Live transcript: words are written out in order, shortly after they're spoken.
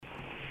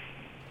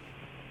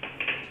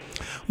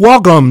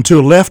Welcome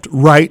to Left,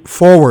 Right,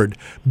 Forward,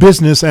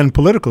 Business and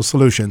Political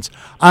Solutions.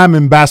 I'm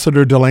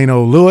Ambassador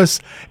Delano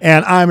Lewis,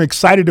 and I'm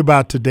excited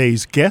about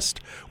today's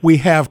guest. We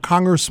have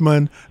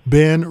Congressman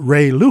Ben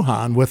Ray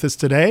Lujan with us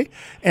today,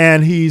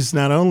 and he's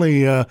not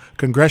only a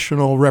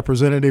congressional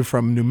representative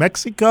from New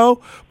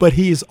Mexico, but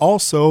he's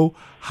also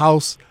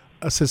House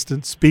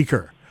Assistant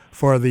Speaker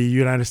for the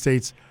United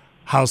States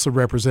House of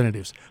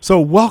Representatives.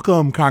 So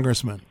welcome,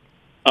 Congressman.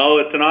 Oh,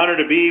 it's an honor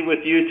to be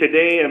with you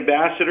today,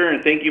 Ambassador,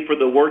 and thank you for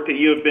the work that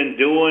you have been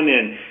doing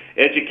and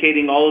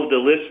educating all of the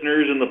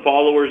listeners and the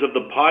followers of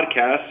the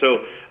podcast.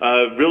 So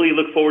really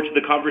look forward to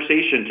the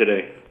conversation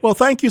today. Well,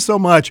 thank you so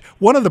much.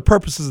 One of the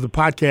purposes of the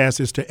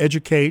podcast is to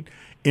educate,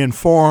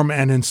 inform,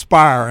 and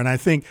inspire, and I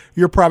think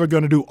you're probably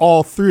going to do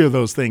all three of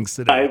those things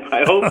today.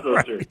 I hope so,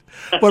 right. sir.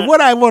 But what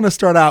I want to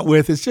start out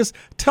with is just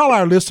tell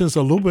our listeners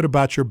a little bit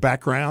about your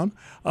background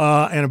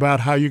and about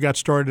how you got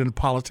started in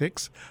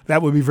politics.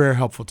 That would be very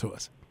helpful to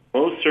us.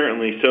 Most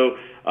certainly. So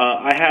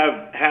I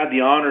have had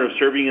the honor of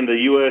serving in the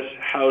U.S.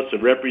 House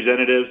of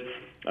Representatives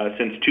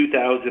since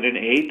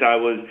 2008. I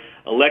was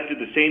elected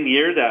the same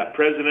year that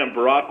President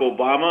Barack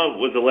Obama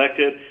was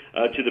elected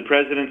to the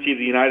presidency of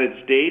the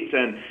United States,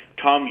 and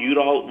Tom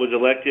Udall was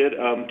elected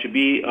to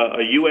be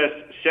a U.S.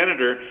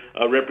 Senator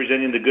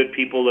representing the good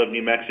people of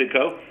New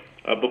Mexico.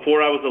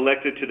 Before I was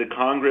elected to the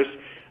Congress,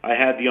 I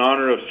had the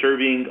honor of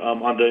serving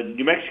on the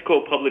New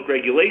Mexico Public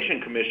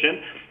Regulation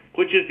Commission,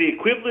 which is the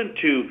equivalent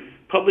to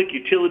public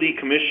utility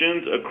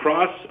commissions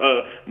across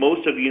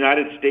most of the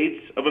United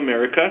States of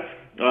America.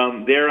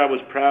 There I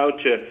was proud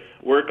to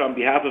work on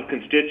behalf of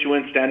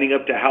constituents standing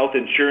up to health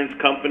insurance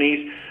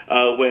companies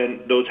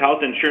when those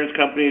health insurance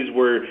companies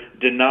were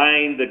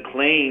denying the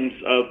claims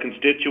of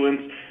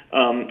constituents.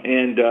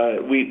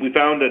 We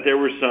found that there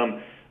were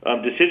some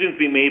decisions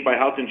being made by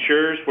health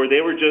insurers where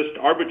they were just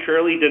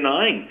arbitrarily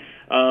denying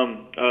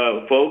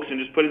folks and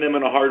just putting them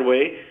in a hard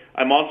way.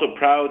 I'm also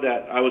proud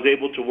that I was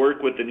able to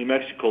work with the New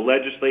Mexico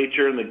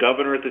legislature and the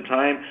governor at the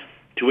time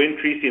to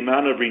increase the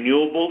amount of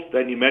renewables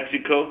that New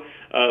Mexico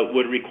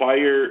would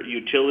require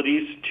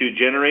utilities to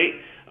generate,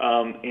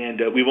 and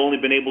we've only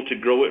been able to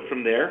grow it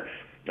from there.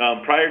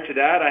 Prior to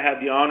that, I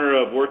had the honor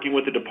of working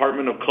with the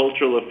Department of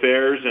Cultural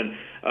Affairs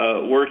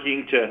and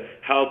working to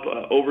help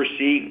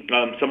oversee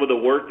some of the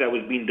work that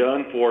was being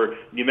done for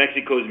New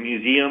Mexico's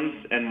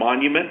museums and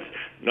monuments,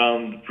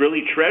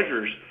 really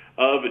treasures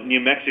of New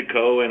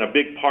Mexico and a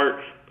big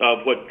part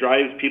of what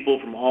drives people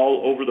from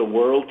all over the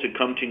world to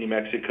come to New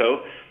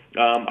Mexico.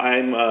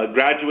 I'm a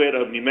graduate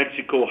of New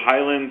Mexico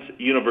Highlands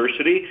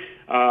University.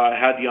 I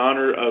had the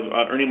honor of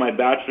earning my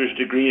bachelor's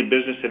degree in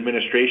business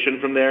administration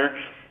from there.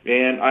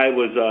 And I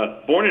was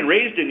born and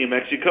raised in New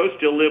Mexico,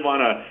 still live on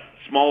a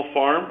small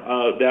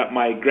farm that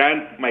my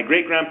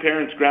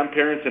great-grandparents,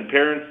 grandparents, and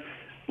parents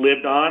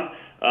lived on.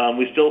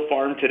 We still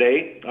farm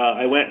today.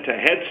 I went to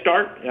Head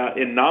Start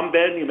in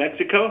Nambe, New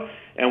Mexico,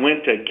 and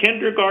went to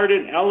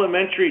kindergarten,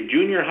 elementary,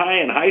 junior high,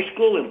 and high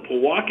school in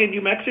Pewaukee,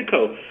 New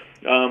Mexico.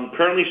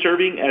 Currently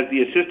serving as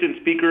the Assistant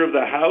Speaker of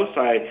the House.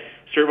 I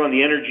serve on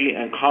the Energy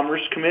and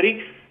Commerce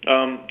Committee.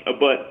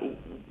 But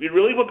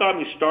really what got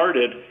me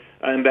started,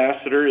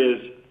 Ambassador, is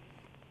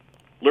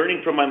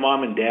learning from my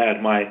mom and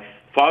dad. My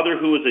father,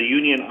 who was a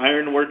union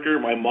iron worker,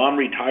 my mom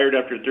retired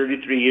after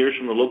 33 years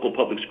from the local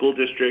public school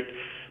district.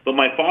 But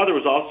my father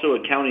was also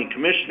a county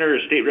commissioner,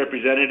 a state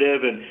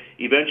representative, and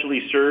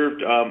eventually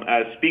served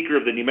as Speaker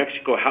of the New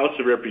Mexico House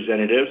of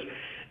Representatives.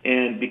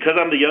 And because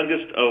I'm the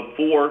youngest of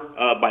four,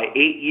 by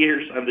 8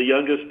 years, I'm the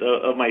youngest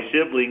of my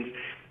siblings,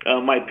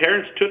 my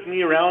parents took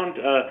me around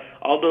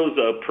all those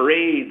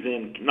parades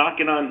and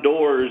knocking on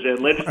doors and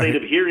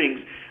legislative hearings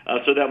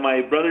so that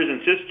my brothers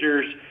and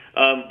sisters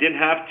didn't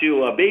have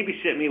to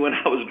babysit me when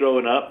I was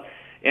growing up.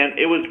 And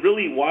it was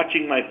really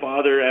watching my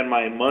father and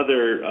my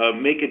mother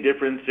make a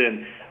difference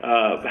in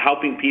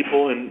helping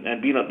people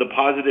and being the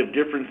positive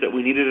difference that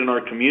we needed in our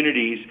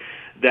communities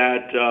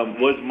that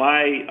was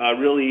my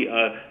really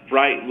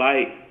bright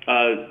light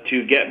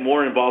to get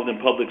more involved in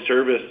public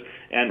service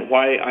and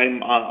why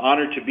I'm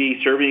honored to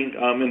be serving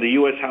in the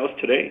U.S. House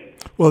today.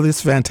 Well,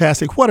 it's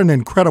fantastic. What an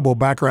incredible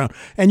background.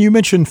 And you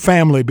mentioned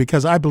family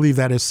because I believe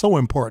that is so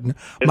important.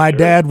 Yes, My sir.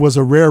 dad was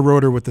a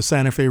railroader with the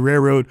Santa Fe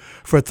Railroad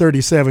for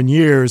 37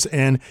 years,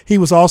 and he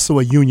was also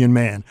a union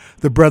man,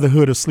 the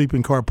Brotherhood of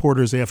Sleeping Car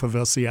Porters,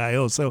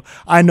 AFL-CIO. So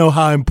I know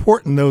how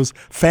important those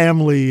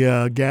family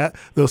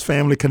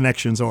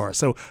connections are.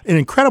 So an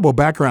incredible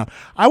background.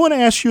 I want to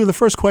ask you, the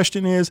first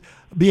question is,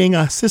 being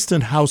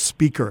Assistant House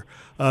Speaker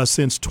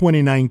since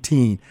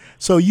 2019.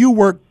 So you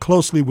work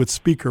closely with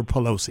Speaker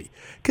Pelosi.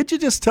 Could you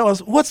just tell us,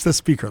 what's the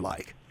Speaker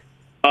like?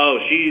 Oh,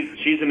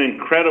 she's an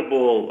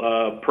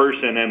incredible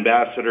person,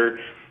 Ambassador.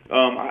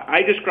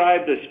 I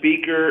describe the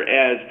Speaker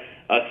as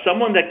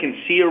someone that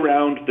can see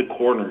around the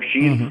corner.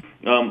 She's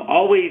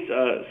always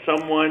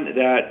someone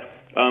that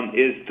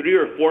is 3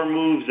 or 4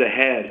 moves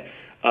ahead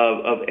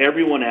of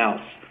everyone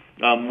else,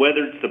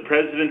 whether it's the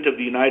President of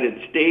the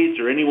United States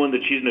or anyone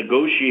that she's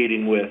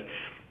negotiating with.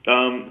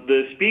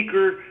 The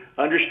Speaker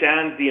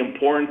understands the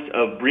importance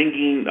of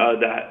bringing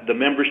the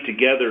members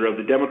together of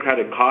the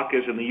Democratic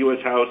caucus in the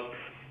U.S. House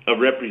of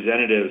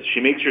Representatives. She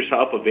makes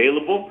herself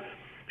available.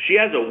 She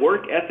has a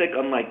work ethic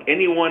unlike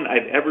anyone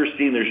I've ever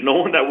seen. There's no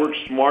one that works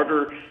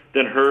smarter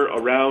than her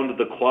around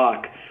the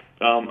clock.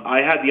 I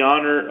had the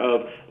honor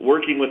of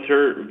working with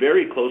her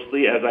very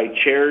closely as I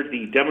chaired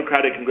the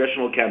Democratic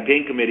Congressional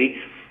Campaign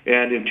Committee.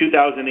 And in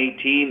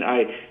 2018,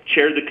 I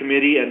chaired the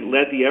committee and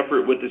led the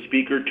effort with the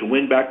Speaker to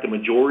win back the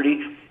majority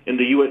in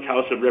the U.S.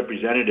 House of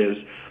Representatives.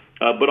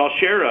 But I'll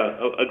share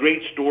a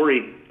great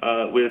story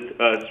with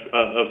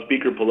of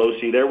Speaker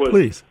Pelosi. There was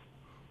Please.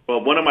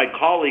 Well, one of my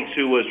colleagues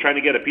who was trying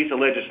to get a piece of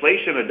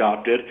legislation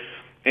adopted,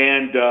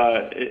 and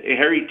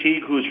Harry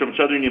Teague, who's from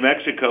southern New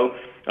Mexico,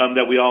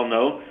 that we all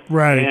know.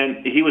 Right.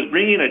 And he was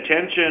bringing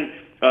attention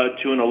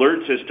to an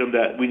alert system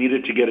that we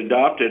needed to get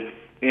adopted.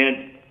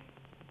 And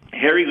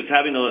Harry was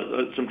having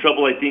some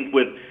trouble, I think,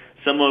 with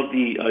some of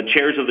the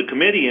chairs of the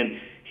committee. And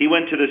he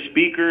went to the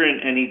Speaker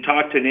and he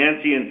talked to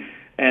Nancy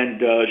and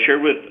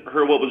shared with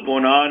her what was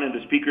going on. And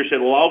the Speaker said,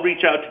 well, I'll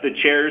reach out to the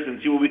chairs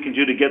and see what we can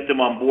do to get them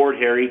on board,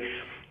 Harry.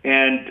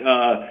 And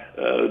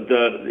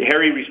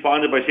Harry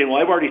responded by saying,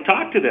 well, I've already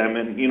talked to them.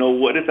 And, you know,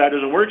 what if that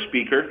doesn't work,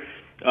 Speaker?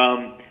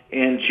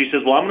 And she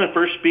says, well, I'm going to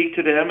first speak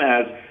to them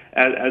as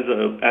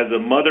a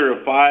mother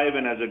of five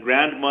and as a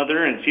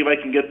grandmother and see if I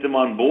can get them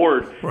on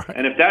board. Right.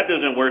 And if that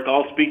doesn't work,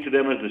 I'll speak to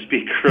them as the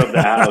Speaker of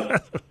the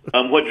House.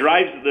 What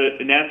drives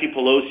Nancy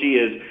Pelosi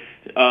is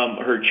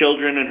her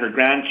children and her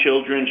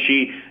grandchildren.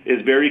 She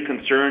is very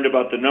concerned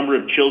about the number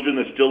of children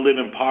that still live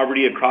in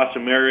poverty across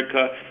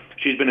America.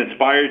 She's been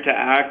inspired to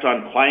act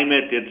on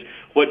climate. It's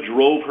what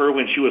drove her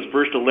when she was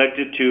first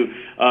elected to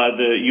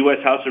the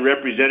U.S. House of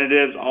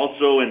Representatives,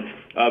 also in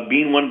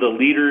being one of the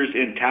leaders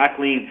in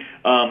tackling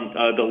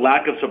the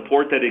lack of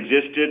support that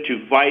existed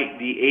to fight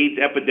the AIDS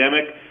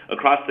epidemic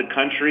across the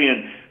country.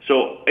 And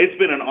so it's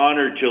been an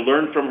honor to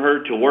learn from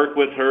her, to work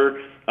with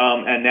her,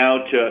 and now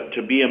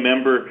to be a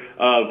member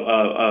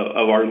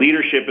of our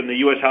leadership in the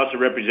U.S. House of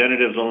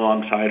Representatives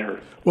alongside her.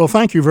 Well,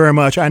 thank you very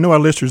much. I know our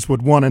listeners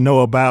would want to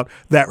know about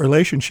that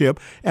relationship.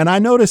 And I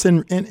notice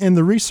in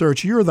the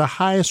research, you're the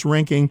highest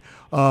ranking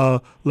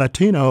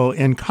Latino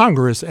in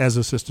Congress as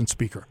Assistant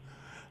Speaker.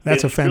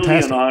 That's it's a fantastic.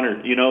 It's really an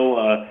honor. You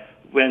know,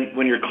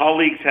 when your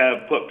colleagues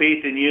have put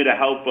faith in you to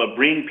help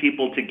bring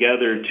people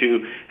together,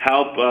 to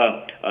help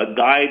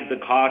guide the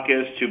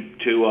caucus,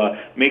 to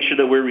make sure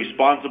that we're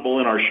responsible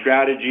in our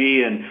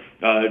strategy and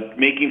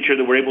making sure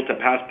that we're able to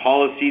pass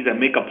policies that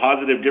make a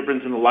positive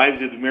difference in the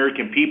lives of the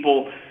American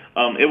people.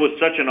 It was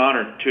such an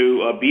honor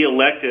to be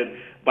elected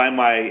by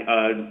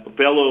my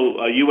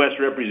fellow U.S.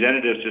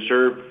 representatives to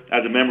serve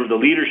as a member of the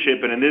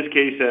leadership, and in this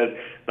case as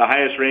the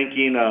highest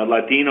ranking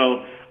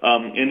Latino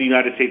in the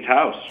United States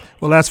House.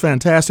 Well, that's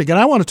fantastic. And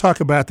I want to talk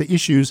about the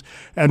issues.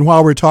 And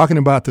while we're talking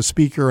about the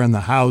Speaker and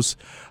the House,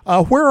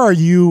 where are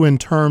you in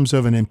terms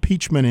of an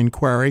impeachment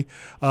inquiry?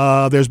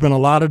 There's been a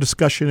lot of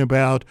discussion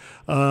about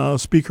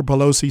Speaker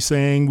Pelosi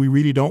saying we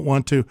really don't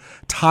want to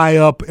tie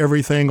up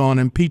everything on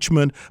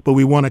impeachment, but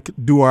we want to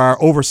do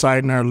our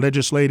oversight and our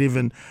legislative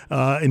and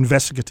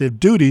investigative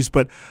duties.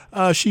 But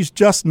she's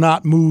just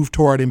not moved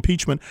toward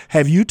impeachment.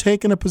 Have you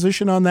taken a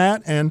position on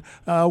that? And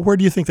where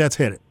do you think that's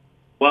headed?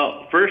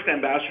 Well, first,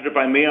 Ambassador, if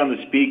I may, on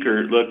the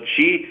Speaker, look,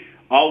 she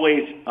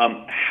always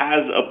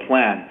has a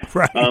plan,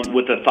 right,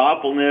 with the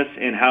thoughtfulness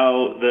in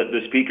how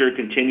the Speaker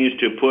continues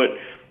to put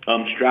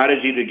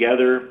strategy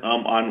together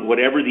on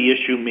whatever the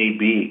issue may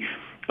be.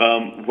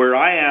 Where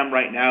I am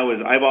right now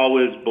is I've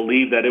always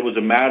believed that it was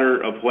a matter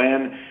of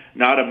when,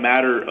 not a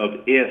matter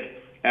of if,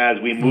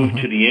 as we move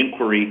to the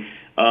inquiry.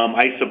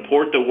 I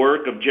support the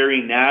work of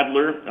Jerry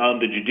Nadler,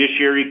 the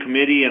Judiciary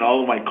Committee, and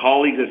all of my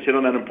colleagues that sit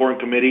on that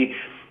important committee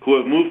who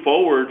have moved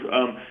forward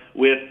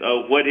with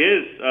what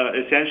is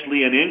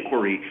essentially an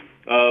inquiry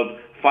of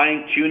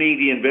fine-tuning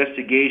the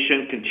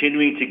investigation,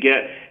 continuing to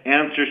get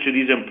answers to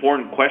these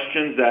important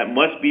questions that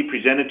must be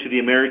presented to the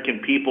American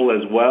people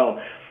as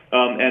well.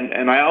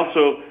 And I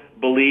also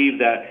believe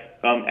that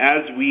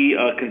as we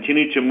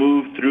continue to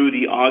move through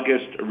the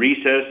August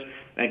recess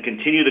and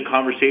continue the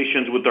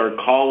conversations with our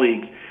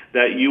colleagues,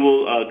 that you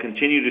will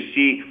continue to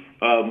see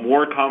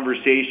more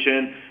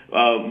conversation,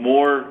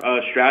 more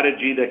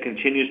strategy that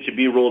continues to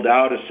be rolled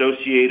out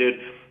associated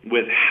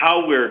with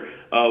how we're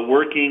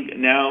working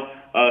now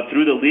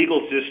through the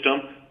legal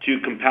system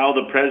to compel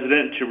the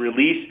president to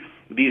release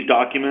these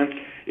documents,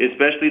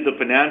 especially the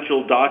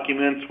financial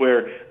documents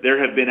where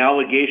there have been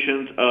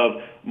allegations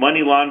of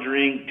money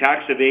laundering,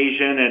 tax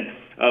evasion,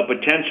 and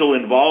potential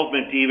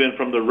involvement even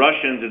from the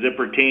Russians as it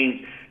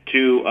pertains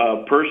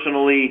to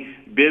personally,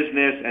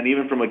 business, and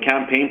even from a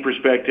campaign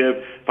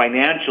perspective,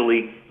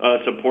 financially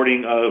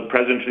supporting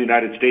President of the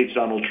United States,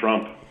 Donald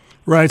Trump.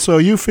 Right. So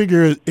you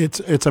figure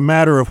it's a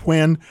matter of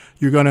when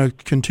you're going to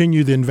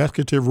continue the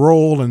investigative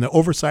role and the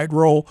oversight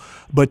role,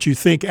 but you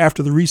think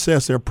after the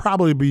recess there'll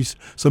probably be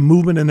some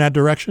movement in that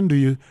direction. Do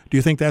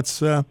you think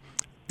that's in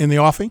the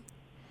offing?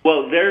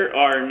 Well, there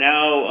are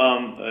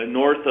now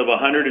north of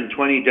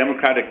 120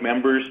 Democratic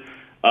members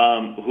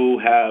who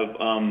have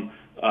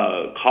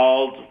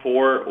called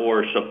for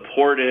or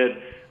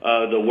supported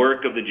the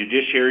work of the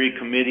Judiciary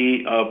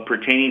Committee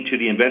pertaining to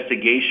the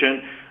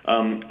investigation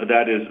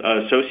that is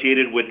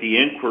associated with the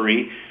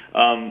inquiry.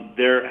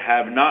 There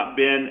have not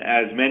been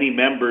as many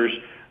members,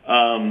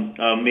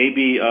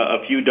 maybe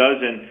a few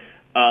dozen,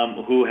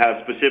 who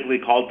have specifically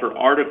called for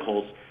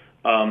articles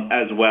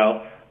as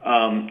well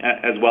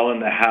in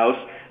the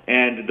House.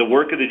 And the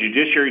work of the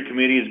Judiciary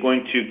Committee is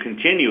going to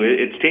continue.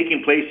 It's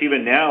taking place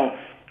even now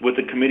with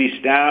the committee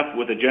staff,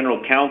 with the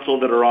general counsel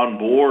that are on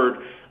board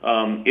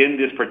in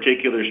this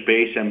particular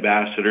space,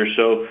 Ambassador.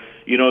 So,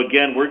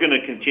 again, we're going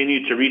to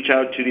continue to reach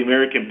out to the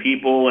American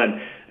people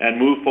and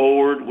move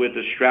forward with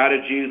a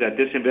strategy that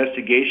this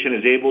investigation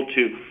is able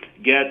to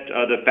get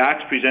the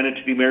facts presented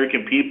to the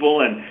American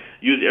people and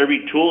use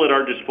every tool at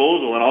our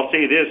disposal. And I'll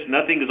say this,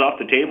 nothing is off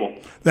the table.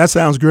 That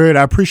sounds great.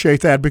 I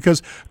appreciate that,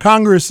 because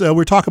Congress,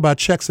 we talk about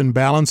checks and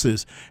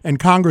balances, and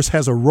Congress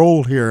has a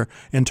role here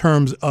in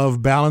terms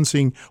of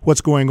balancing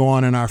what's going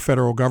on in our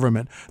federal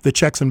government, the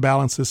checks and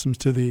balance systems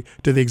to the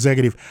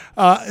executive.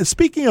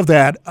 Speaking of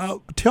that,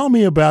 tell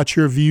me about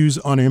your views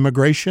on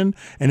immigration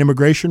and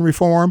immigration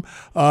reform.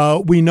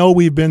 We know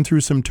we've been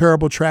through some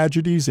terrible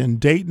tragedies in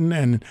Dayton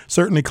and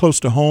certainly close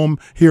to home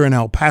here in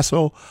El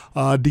Paso,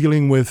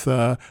 dealing with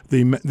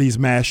these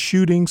mass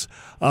shootings,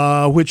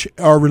 which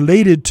are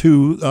related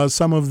to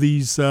some of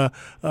these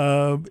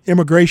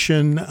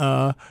immigration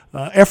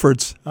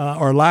efforts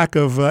or lack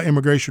of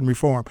immigration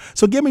reform.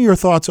 So give me your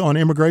thoughts on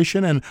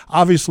immigration and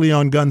obviously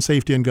on gun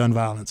safety and gun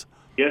violence.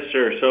 Yes,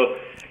 sir. So,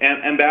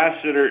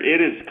 Ambassador,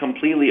 it is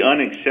completely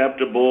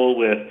unacceptable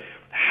with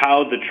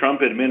how the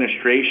Trump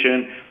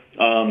administration,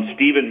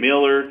 Stephen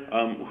Miller,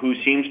 who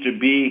seems to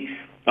be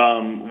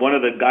one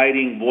of the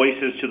guiding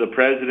voices to the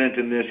president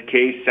in this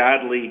case,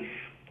 sadly,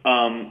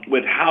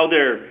 with how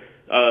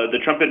the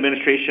Trump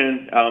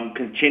administration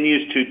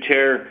continues to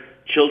tear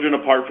children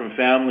apart from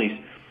families,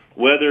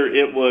 whether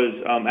it was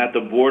at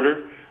the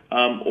border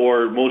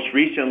or most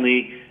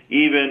recently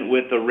even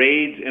with the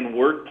raids in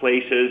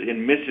workplaces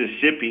in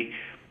Mississippi,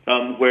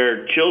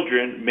 where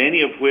children,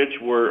 many of which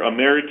were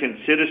American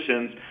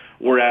citizens,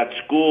 were at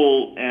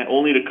school and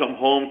only to come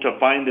home to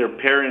find their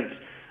parents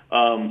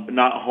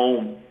not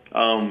home.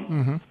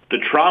 The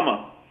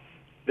trauma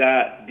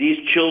that these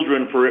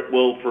children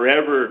will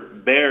forever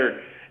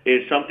bear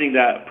is something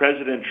that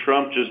President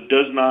Trump just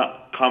does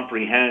not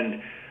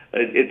comprehend.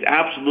 It's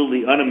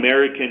absolutely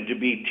un-American to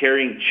be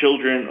tearing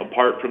children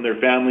apart from their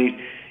families,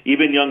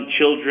 even young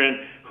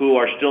children who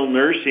are still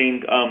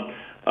nursing,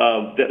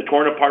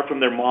 torn apart from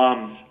their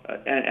moms.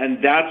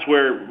 And that's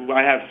where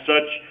I have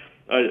such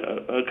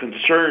a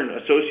concern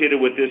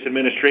associated with this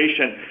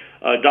administration.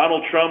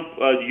 Donald Trump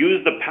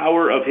used the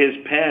power of his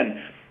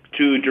pen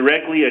to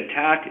directly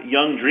attack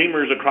young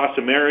dreamers across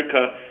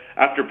America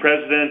after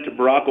President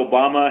Barack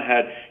Obama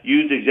had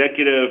used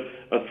executive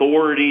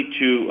authority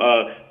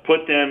to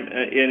put them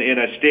in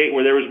a state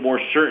where there was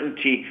more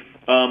certainty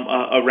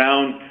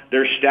around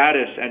their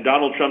status, and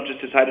Donald Trump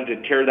just decided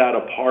to tear that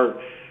apart.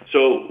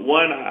 So,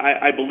 one,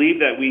 I believe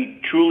that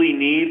we truly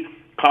need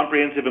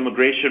comprehensive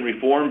immigration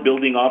reform,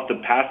 building off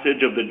the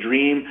passage of the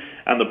DREAM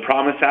and the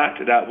Promise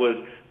Act that was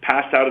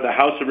passed out of the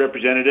House of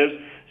Representatives,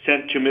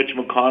 sent to Mitch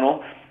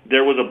McConnell.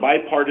 There was a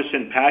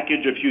bipartisan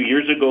package a few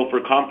years ago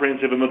for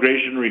comprehensive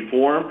immigration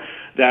reform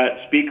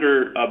that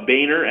Speaker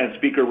Boehner and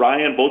Speaker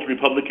Ryan, both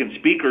Republican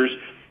speakers,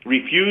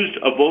 refused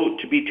a vote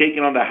to be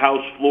taken on the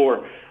House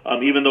floor,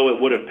 even though it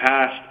would have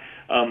passed.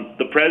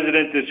 The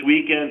president this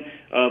weekend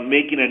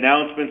making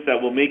announcements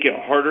that will make it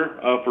harder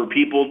for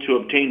people to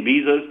obtain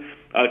visas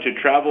to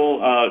travel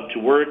to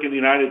work in the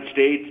United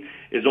States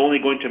is only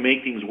going to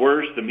make things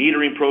worse. The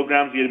metering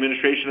programs the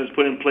administration has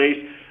put in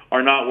place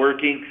are not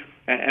working.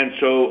 And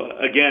so,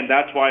 again,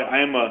 that's why I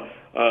am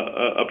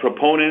a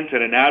proponent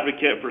and an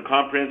advocate for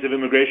comprehensive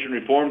immigration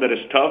reform that is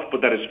tough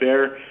but that is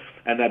fair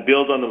and that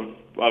builds on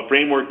the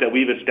framework that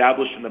we've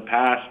established in the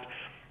past.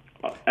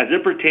 As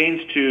it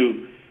pertains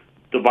to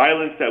the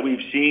violence that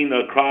we've seen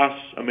across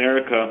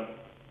America,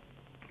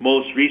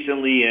 most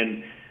recently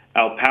in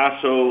El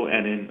Paso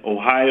and in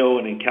Ohio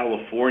and in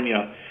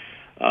California,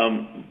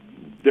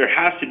 there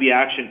has to be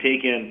action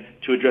taken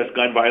to address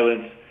gun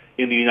violence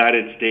in the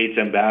United States,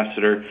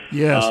 Ambassador.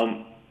 Yes.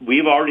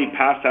 We've already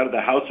passed out of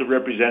the House of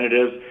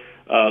Representatives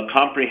a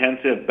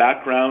comprehensive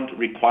background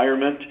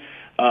requirement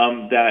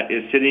that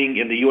is sitting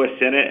in the U.S.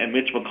 Senate, and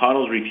Mitch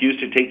McConnell's refused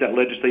to take that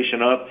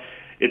legislation up.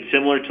 It's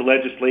similar to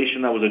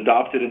legislation that was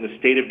adopted in the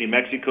state of New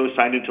Mexico,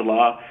 signed into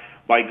law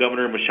by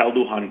Governor Michelle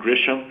Lujan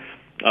Grisham.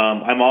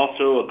 I'm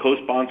also a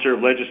co-sponsor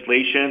of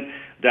legislation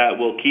that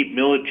will keep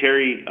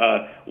military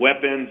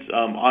weapons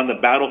on the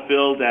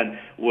battlefield and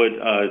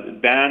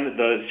would ban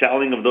the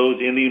selling of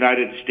those in the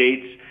United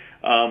States,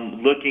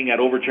 looking at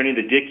overturning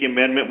the Dickey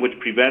Amendment, which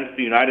prevents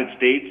the United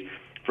States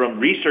from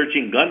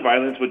researching gun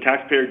violence with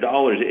taxpayer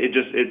dollars.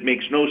 It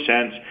makes no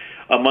sense,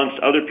 amongst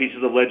other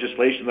pieces of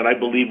legislation that I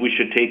believe we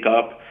should take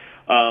up.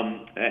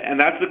 And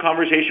that's the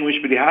conversation we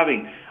should be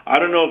having. I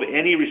don't know of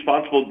any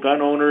responsible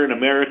gun owner in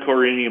America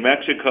or in New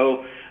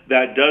Mexico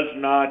that does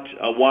not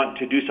want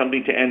to do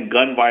something to end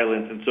gun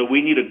violence. And so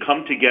we need to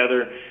come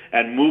together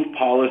and move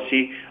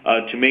policy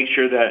to make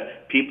sure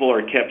that people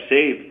are kept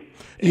safe.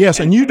 Yes,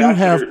 and you do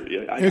have...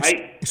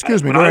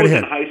 Excuse me, go right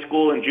ahead. When I was in high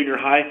school and junior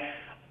high,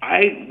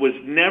 I was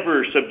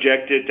never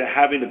subjected to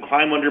having to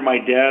climb under my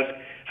desk,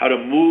 how to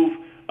move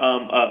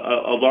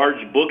a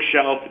large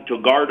bookshelf, to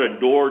guard a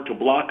door, to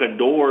block a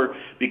door,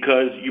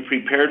 because you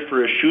prepared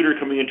for a shooter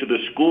coming into the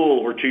school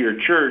or to your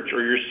church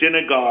or your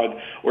synagogue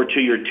or to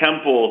your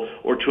temple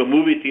or to a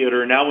movie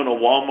theater, now in a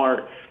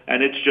Walmart,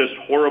 and it's just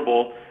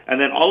horrible.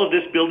 And then all of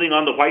this building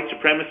on the white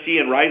supremacy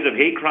and rise of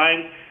hate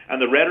crimes and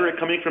the rhetoric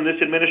coming from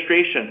this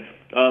administration,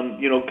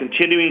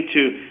 continuing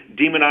to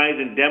demonize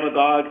and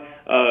demagogue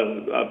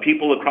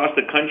people across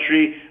the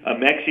country,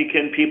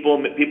 Mexican people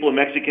of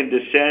Mexican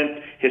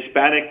descent,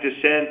 Hispanic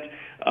descent,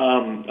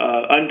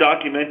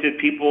 undocumented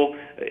people.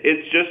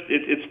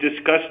 It's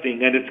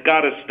disgusting, and it's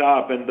got to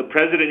stop. And the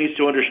president needs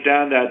to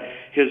understand that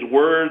his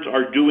words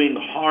are doing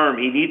harm.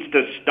 He needs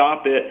to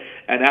stop it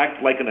and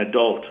act like an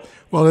adult.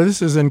 Well,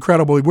 this is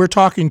incredible. We're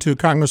talking to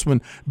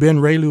Congressman Ben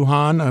Ray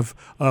Lujan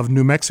of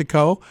New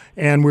Mexico,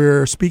 and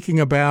we're speaking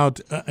about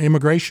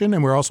immigration,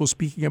 and we're also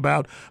speaking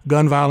about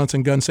gun violence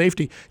and gun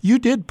safety. You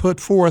did put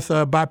forth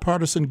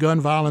bipartisan gun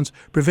violence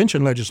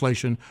prevention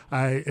legislation,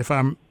 if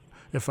I'm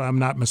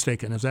not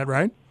mistaken. Is that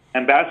right?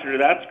 Ambassador,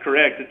 that's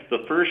correct. It's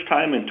the first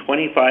time in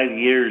 25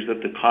 years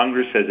that the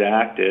Congress has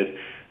acted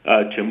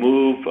to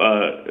move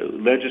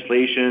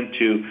legislation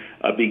to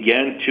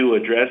begin to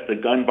address the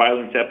gun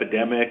violence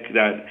epidemic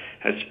that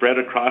has spread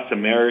across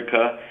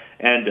America.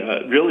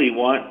 And really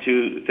want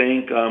to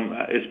thank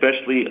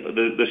especially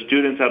the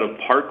students out of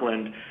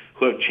Parkland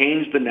who have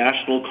changed the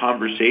national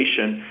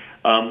conversation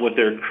with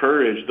their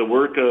courage. The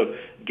work of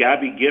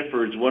Gabby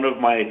Giffords, one of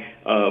my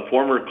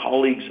former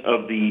colleagues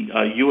of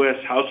the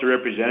U.S. House of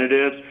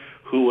Representatives,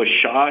 who was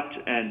shot,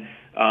 and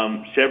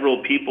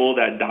several people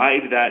that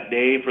died that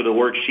day for the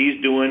work she's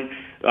doing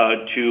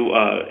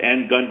to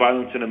end gun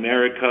violence in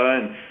America,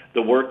 and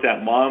the work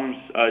that Moms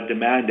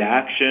Demand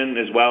Action,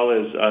 as well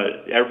as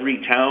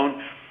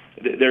Everytown.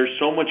 There's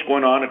so much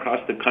going on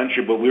across the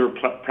country, but we were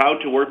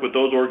proud to work with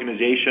those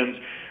organizations,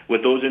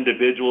 with those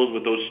individuals,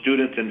 with those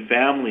students and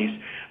families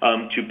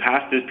to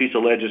pass this piece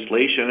of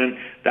legislation. And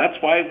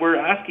that's why we're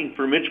asking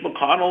for Mitch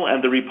McConnell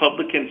and the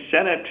Republican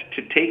Senate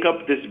to take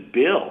up this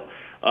bill.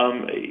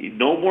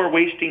 No more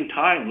wasting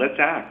time. Let's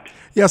act.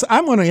 Yes,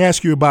 I'm going to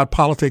ask you about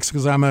politics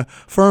because I'm a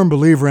firm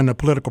believer in the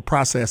political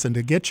process, and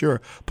to get your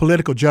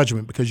political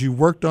judgment, because you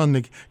worked on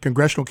the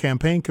congressional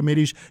campaign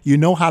committees, you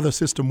know how the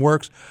system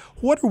works.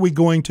 What are we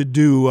going to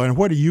do, and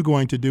what are you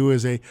going to do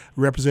as a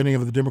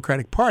representative of the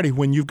Democratic Party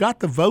when you've got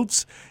the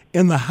votes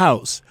in the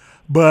House,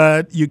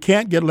 but you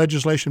can't get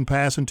legislation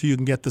passed until you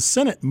can get the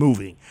Senate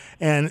moving?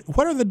 And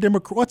what's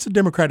the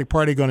Democratic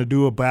Party going to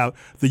do about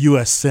the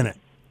U.S. Senate?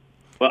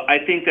 Well, I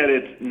think that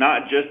it's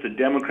not just the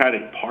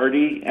Democratic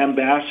Party,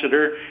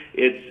 Ambassador.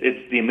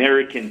 It's the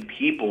American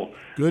people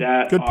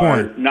that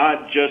are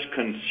not just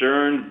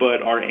concerned,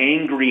 but are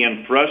angry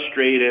and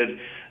frustrated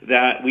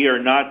that we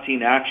are not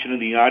seeing action in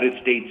the United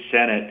States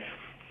Senate.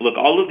 Look,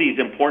 all of these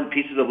important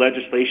pieces of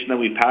legislation that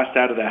we passed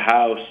out of the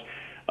House,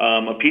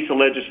 a piece of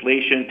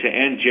legislation to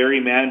end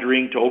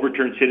gerrymandering, to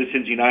overturn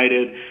Citizens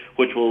United,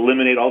 which will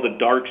eliminate all the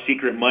dark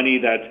secret money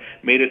that's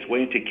made its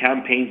way into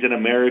campaigns in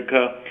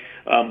America.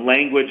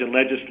 Language and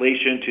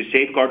legislation to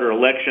safeguard our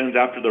elections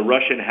after the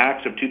Russian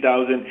hacks of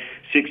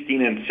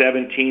 2016 and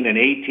 17 and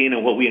 18,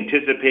 and what we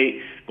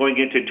anticipate going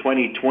into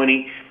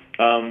 2020.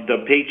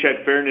 The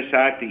Paycheck Fairness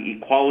Act, the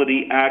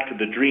Equality Act,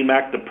 the DREAM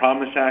Act, the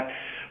Promise Act.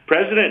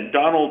 President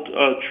Donald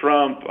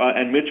Trump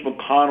and Mitch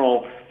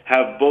McConnell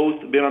have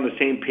both been on the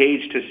same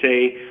page to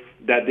say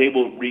that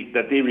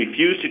they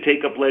refuse to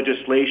take up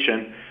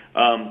legislation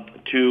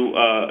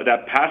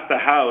that passed the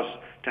House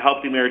to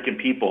help the American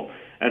people.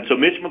 And so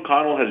Mitch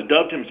McConnell has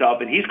dubbed himself,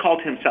 and he's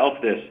called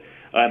himself this,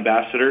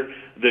 Ambassador,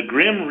 the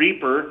Grim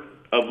Reaper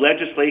of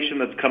legislation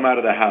that's come out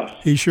of the House.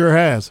 He sure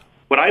has.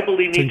 What I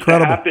believe needs to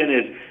happen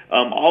is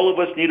all of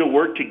us need to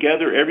work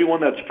together.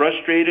 Everyone that's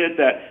frustrated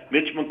that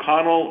Mitch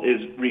McConnell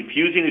is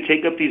refusing to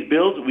take up these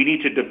bills, we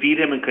need to defeat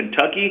him in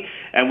Kentucky,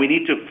 and we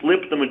need to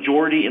flip the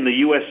majority in the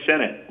U.S.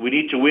 Senate. We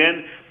need to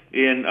win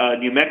in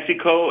New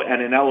Mexico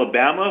and in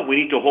Alabama. We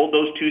need to hold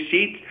those two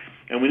seats.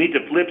 And we need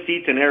to flip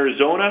seats in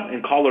Arizona,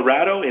 in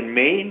Colorado, in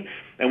Maine,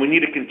 and we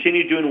need to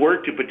continue doing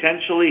work to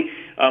potentially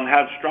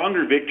have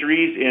stronger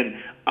victories in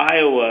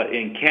Iowa,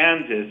 in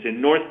Kansas,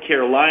 in North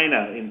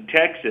Carolina, in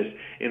Texas,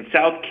 in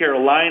South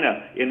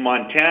Carolina, in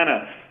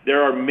Montana.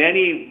 There are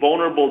many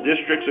vulnerable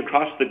districts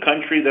across the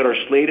country that are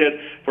slated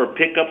for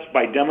pickups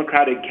by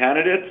Democratic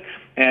candidates,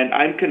 and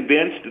I'm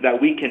convinced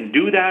that we can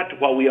do that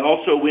while we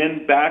also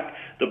win back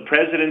the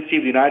presidency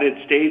of the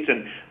United States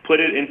and put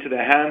it into the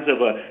hands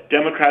of a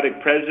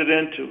Democratic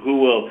president who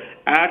will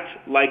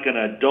act like an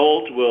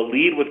adult, will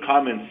lead with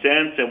common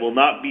sense, and will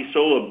not be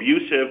so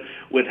abusive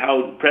with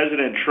how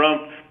President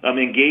Trump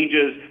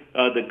engages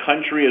the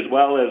country as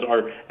well as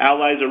our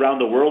allies around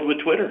the world with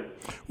Twitter.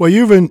 Well,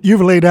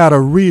 you've laid out a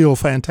real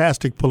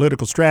fantastic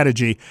political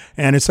strategy,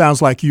 and it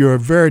sounds like you're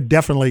very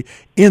definitely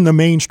in the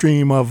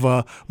mainstream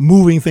of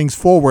moving things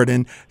forward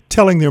and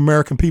telling the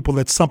American people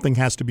that something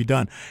has to be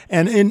done.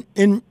 And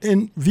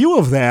in view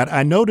of that,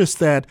 I noticed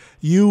that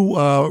you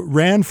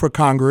ran for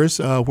Congress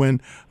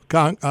when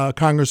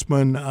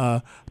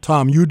Congressman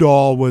Tom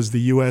Udall was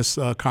the U.S.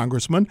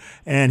 congressman,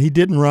 and he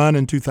didn't run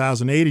in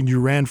 2008, and you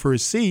ran for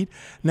his seat.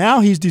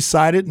 Now he's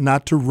decided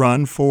not to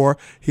run for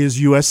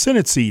his U.S.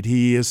 Senate seat.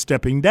 He is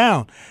stepping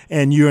down,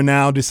 and you are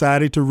now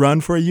decided to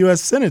run for a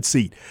U.S. Senate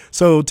seat.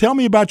 So tell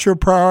me about your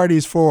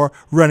priorities for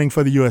running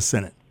for the U.S.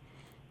 Senate.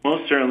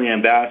 Most certainly,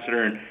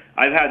 Ambassador. And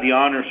I've had the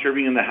honor of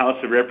serving in the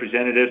House of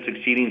Representatives,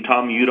 succeeding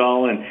Tom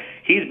Udall, and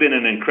he's been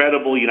an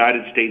incredible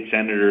United States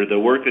Senator. The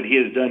work that he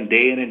has done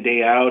day in and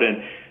day out,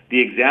 and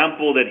the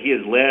example that he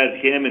has led,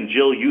 him and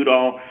Jill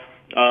Udall,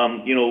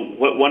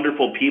 what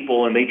wonderful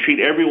people, and they treat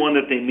everyone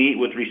that they meet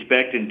with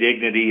respect and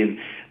dignity, and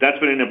that's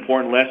been an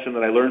important lesson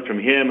that I learned from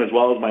him as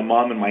well as my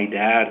mom and my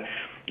dad.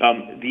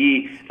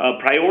 The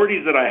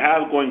priorities that I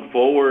have going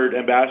forward,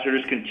 Ambassador,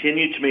 is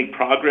continue to make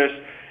progress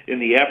in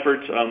the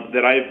efforts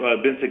that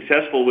I've been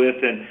successful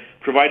with, and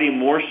providing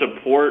more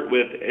support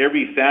with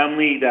every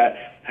family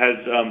that has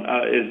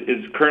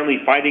is currently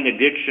fighting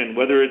addiction,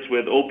 whether it's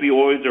with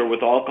opioids or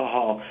with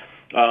alcohol.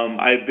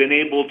 I've been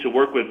able to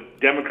work with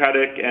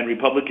Democratic and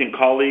Republican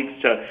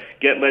colleagues to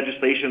get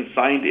legislation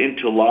signed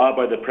into law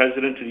by the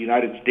President of the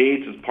United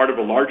States as part of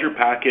a larger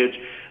package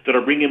that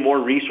are bringing more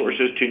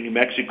resources to New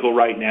Mexico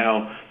right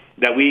now,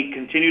 that we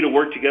continue to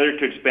work together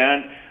to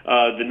expand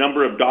the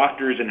number of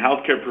doctors and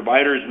healthcare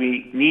providers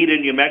we need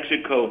in New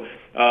Mexico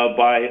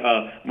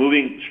by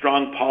moving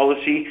strong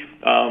policy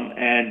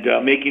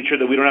and making sure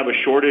that we don't have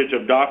a shortage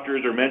of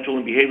doctors or mental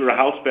and behavioral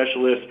health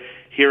specialists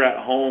here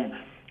at home.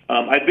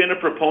 I've been a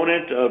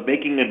proponent of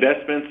making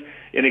investments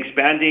in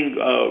expanding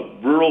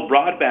rural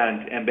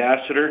broadband,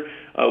 Ambassador.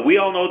 We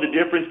all know the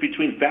difference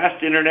between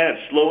fast internet,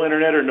 slow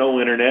internet, or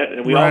no internet,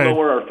 and we all know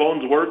where our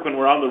phones work when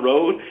we're on the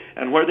road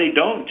and where they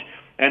don't.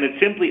 And it's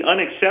simply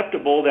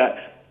unacceptable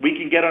that we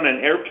can get on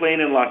an airplane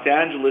in Los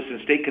Angeles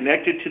and stay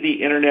connected to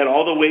the internet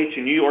all the way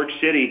to New York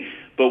City,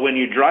 but when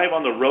you drive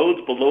on the roads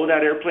below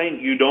that airplane,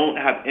 you don't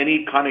have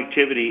any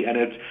connectivity, and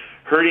it's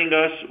hurting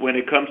us when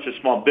it comes to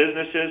small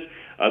businesses,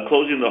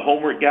 closing the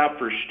homework gap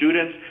for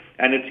students,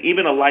 and it's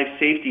even a life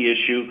safety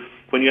issue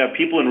when you have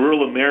people in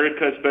rural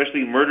America,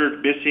 especially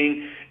murdered,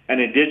 missing,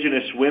 and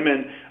indigenous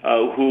women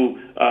who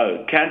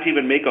can't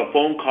even make a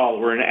phone call,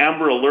 or an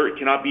Amber Alert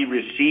cannot be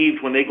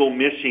received when they go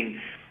missing.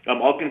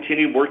 I'll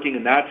continue working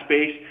in that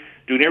space,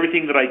 doing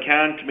everything that I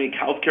can to make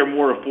healthcare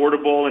more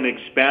affordable and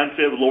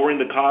expansive, lowering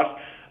the cost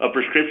of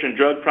prescription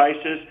drug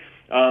prices,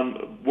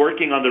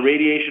 working on the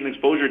Radiation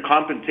Exposure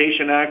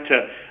Compensation Act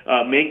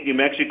to make New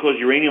Mexico's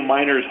uranium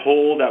miners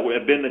whole that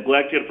have been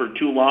neglected for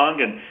too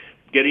long, and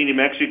getting New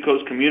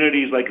Mexico's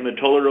communities like in the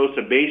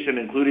Tularosa Basin,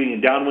 including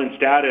in downwind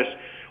status,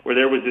 where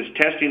there was this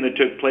testing that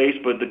took place,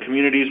 but the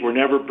communities were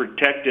never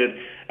protected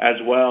as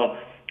well.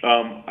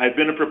 I've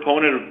been a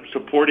proponent of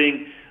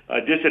supporting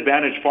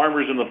disadvantaged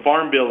farmers in the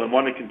Farm Bill and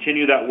want to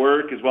continue that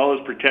work, as well as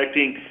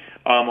protecting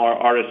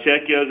our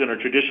acequias and our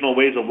traditional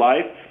ways of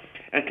life,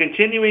 and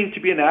continuing to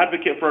be an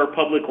advocate for our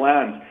public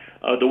lands.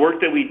 The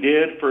work that we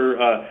did for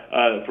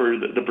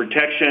the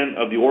protection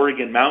of the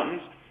Oregon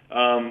mountains,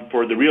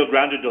 for the Rio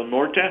Grande del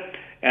Norte,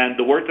 and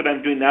the work that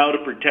I'm doing now to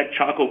protect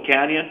Chaco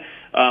Canyon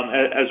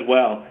as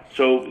well.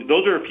 So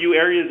those are a few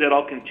areas that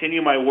I'll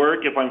continue my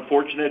work if I'm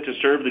fortunate to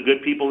serve the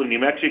good people in New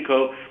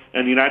Mexico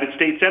and the United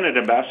States Senate,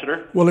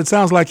 Ambassador. Well, it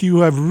sounds like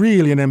you have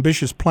really an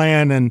ambitious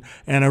plan and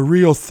a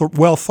real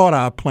well thought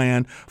out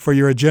plan for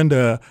your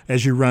agenda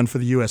as you run for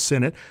the U.S.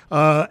 Senate.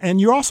 And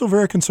you're also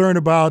very concerned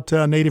about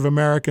Native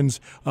Americans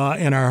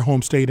in our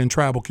home state and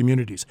tribal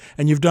communities.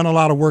 And you've done a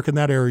lot of work in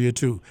that area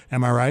too.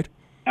 Am I right?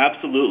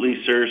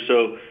 Absolutely, sir.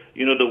 So,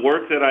 the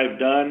work that I've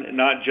done,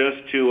 not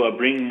just to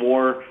bring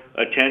more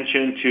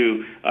attention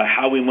to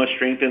how we must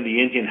strengthen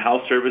the Indian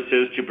health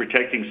services to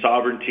protecting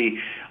sovereignty.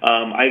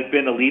 I've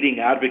been a leading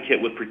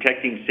advocate with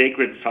protecting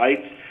sacred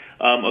sites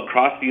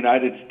across the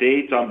United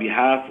States on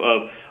behalf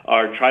of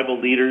our tribal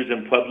leaders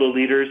and Pueblo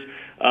leaders,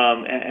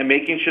 and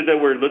making sure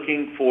that we're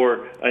looking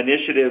for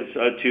initiatives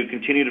to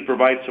continue to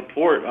provide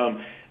support.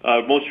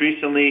 Most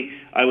recently,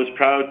 I was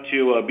proud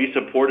to be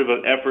supportive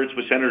of efforts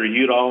with Senator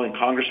Udall and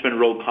Congressman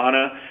Ro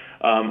Khanna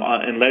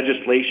in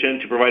legislation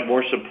to provide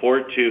more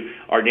support to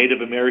our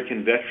Native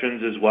American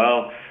veterans as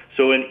well.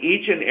 So in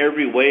each and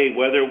every way,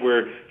 whether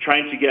we're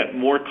trying to get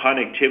more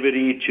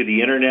connectivity to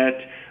the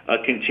internet,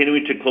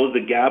 continuing to close the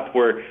gap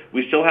where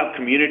we still have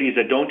communities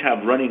that don't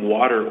have running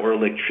water or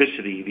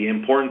electricity, the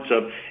importance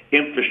of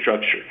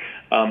infrastructure,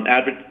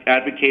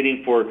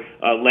 advocating for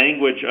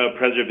language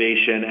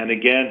preservation, and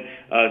again,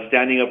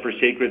 standing up for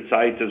sacred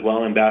sites as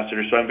well,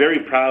 Ambassador. So I'm very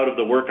proud of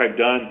the work I've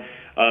done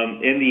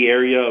in the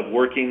area of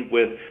working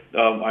with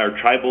our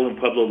tribal and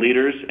Pueblo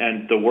leaders,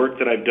 and the work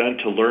that I've done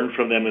to learn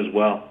from them as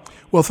well.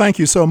 Well, thank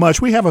you so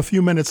much. We have a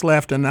few minutes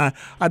left, and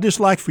I'd just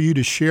like for you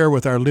to share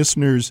with our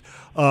listeners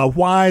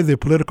why the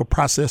political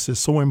process is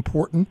so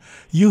important.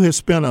 You have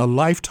spent a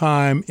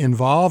lifetime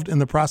involved in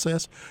the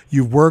process.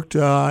 You've worked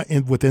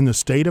within the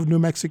state of New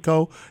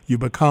Mexico. You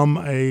become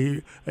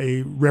a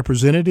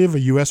representative, a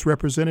U.S.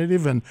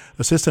 representative and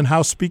assistant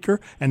House Speaker,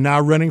 and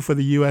now running for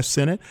the U.S.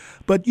 Senate.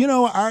 But, you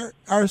know,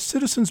 our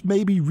citizens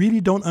maybe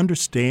really don't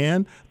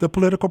understand the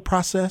political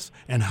process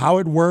and how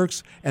it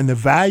works and the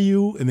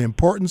value and the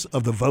importance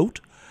of the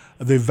vote,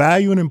 the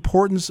value and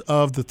importance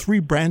of the three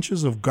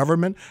branches of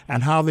government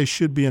and how they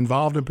should be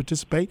involved and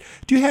participate.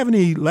 Do you have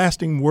any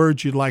lasting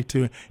words you'd like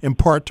to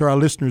impart to our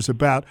listeners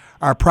about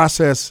our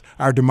process,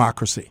 our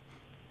democracy?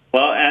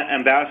 Well,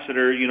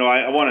 Ambassador, you know,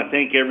 I want to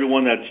thank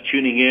everyone that's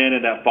tuning in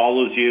and that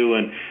follows you,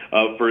 and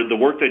for the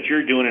work that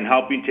you're doing and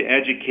helping to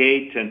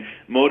educate and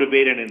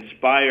motivate and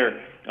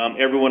inspire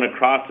everyone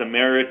across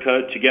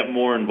America to get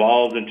more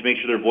involved and to make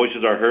sure their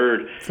voices are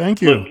heard.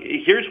 Thank you. Look,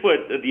 here's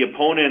what the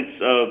opponents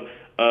of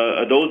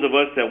those of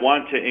us that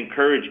want to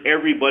encourage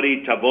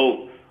everybody to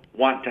vote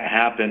want to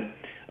happen.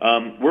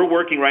 We're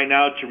working right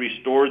now to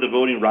restore the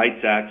Voting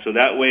Rights Act, so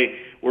that way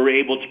we're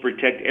able to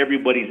protect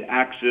everybody's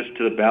access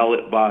to the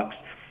ballot box.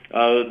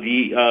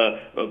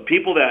 The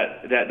people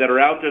that are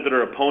out there that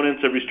are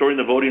opponents of restoring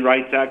the Voting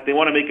Rights Act, they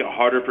want to make it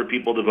harder for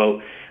people to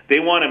vote. They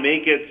want to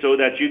make it so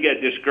that you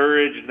get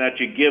discouraged and that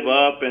you give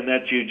up and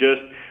that you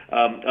just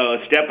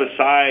step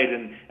aside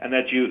and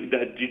that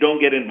you don't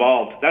get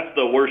involved. That's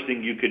the worst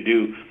thing you could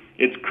do.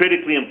 It's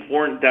critically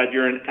important that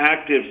you're an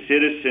active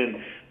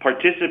citizen,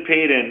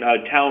 participate in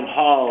town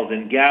halls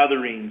and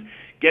gatherings,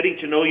 getting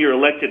to know your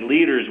elected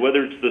leaders,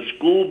 whether it's the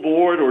school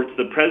board or it's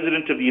the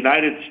President of the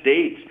United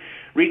States.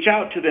 Reach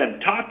out to them,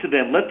 talk to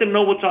them, let them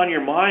know what's on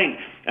your mind,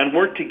 and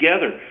work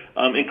together.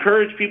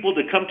 Encourage people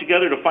to come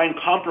together to find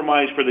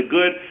compromise for the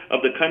good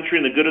of the country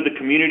and the good of the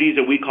communities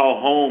that we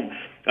call home.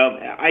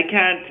 I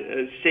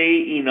can't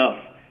say enough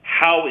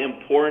how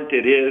important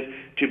it is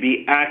to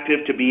be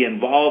active, to be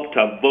involved,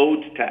 to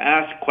vote, to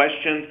ask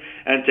questions,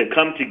 and to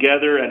come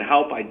together and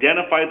help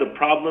identify the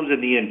problems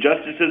and the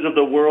injustices of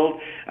the world,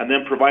 and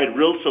then provide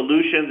real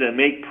solutions and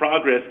make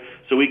progress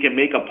so we can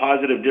make a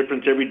positive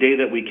difference every day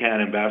that we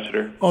can,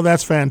 Ambassador. Oh,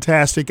 that's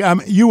fantastic.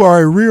 You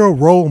are a real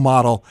role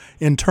model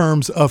in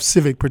terms of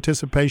civic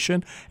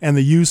participation and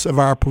the use of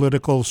our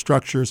political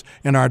structures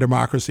in our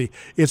democracy.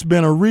 It's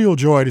been a real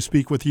joy to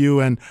speak with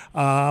you, and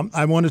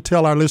I want to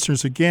tell our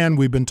listeners again,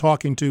 we've been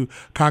talking to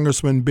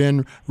Congressman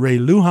Ben Ray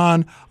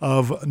Lujan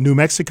of New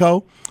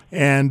Mexico,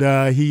 and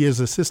he is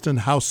Assistant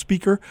House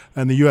Speaker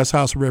in the U.S.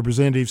 House of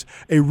Representatives,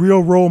 a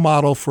real role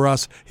model for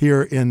us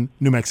here in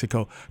New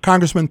Mexico.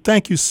 Congressman,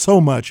 thank you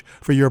so much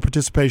for your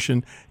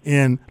participation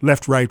in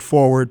Left, Right,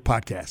 Forward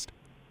podcast.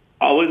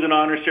 Always an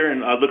honor, sir,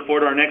 and I look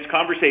forward to our next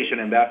conversation,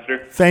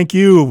 Ambassador. Thank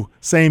you.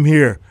 Same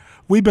here.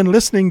 We've been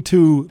listening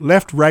to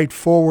Left, Right,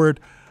 Forward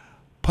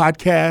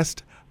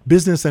podcast,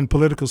 Business and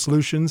Political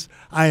Solutions.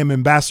 I am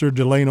Ambassador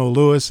Delano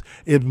Lewis.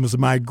 It was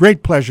my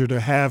great pleasure to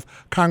have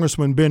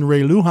Congressman Ben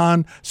Ray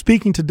Lujan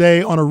speaking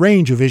today on a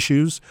range of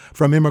issues,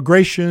 from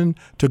immigration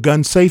to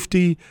gun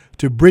safety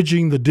to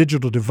bridging the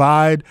digital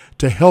divide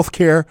to health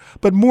care,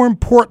 but more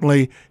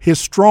importantly, his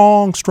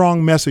strong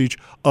message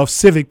of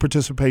civic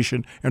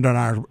participation in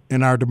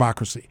our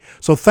democracy.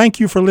 So thank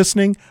you for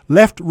listening.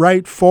 Left,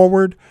 Right,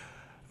 Forward.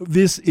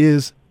 This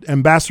is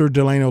Ambassador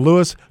Delano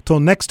Lewis. Till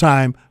next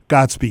time,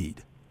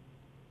 Godspeed.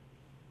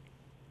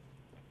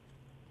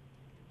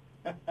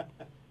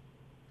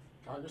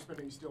 Congressman,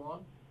 are you still on?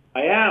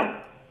 I am.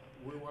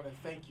 We want to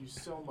thank you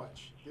so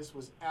much. This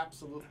was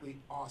absolutely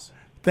awesome.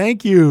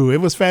 Thank you.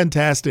 It was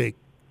fantastic.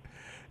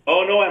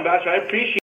 Oh, no, Ambassador, I appreciate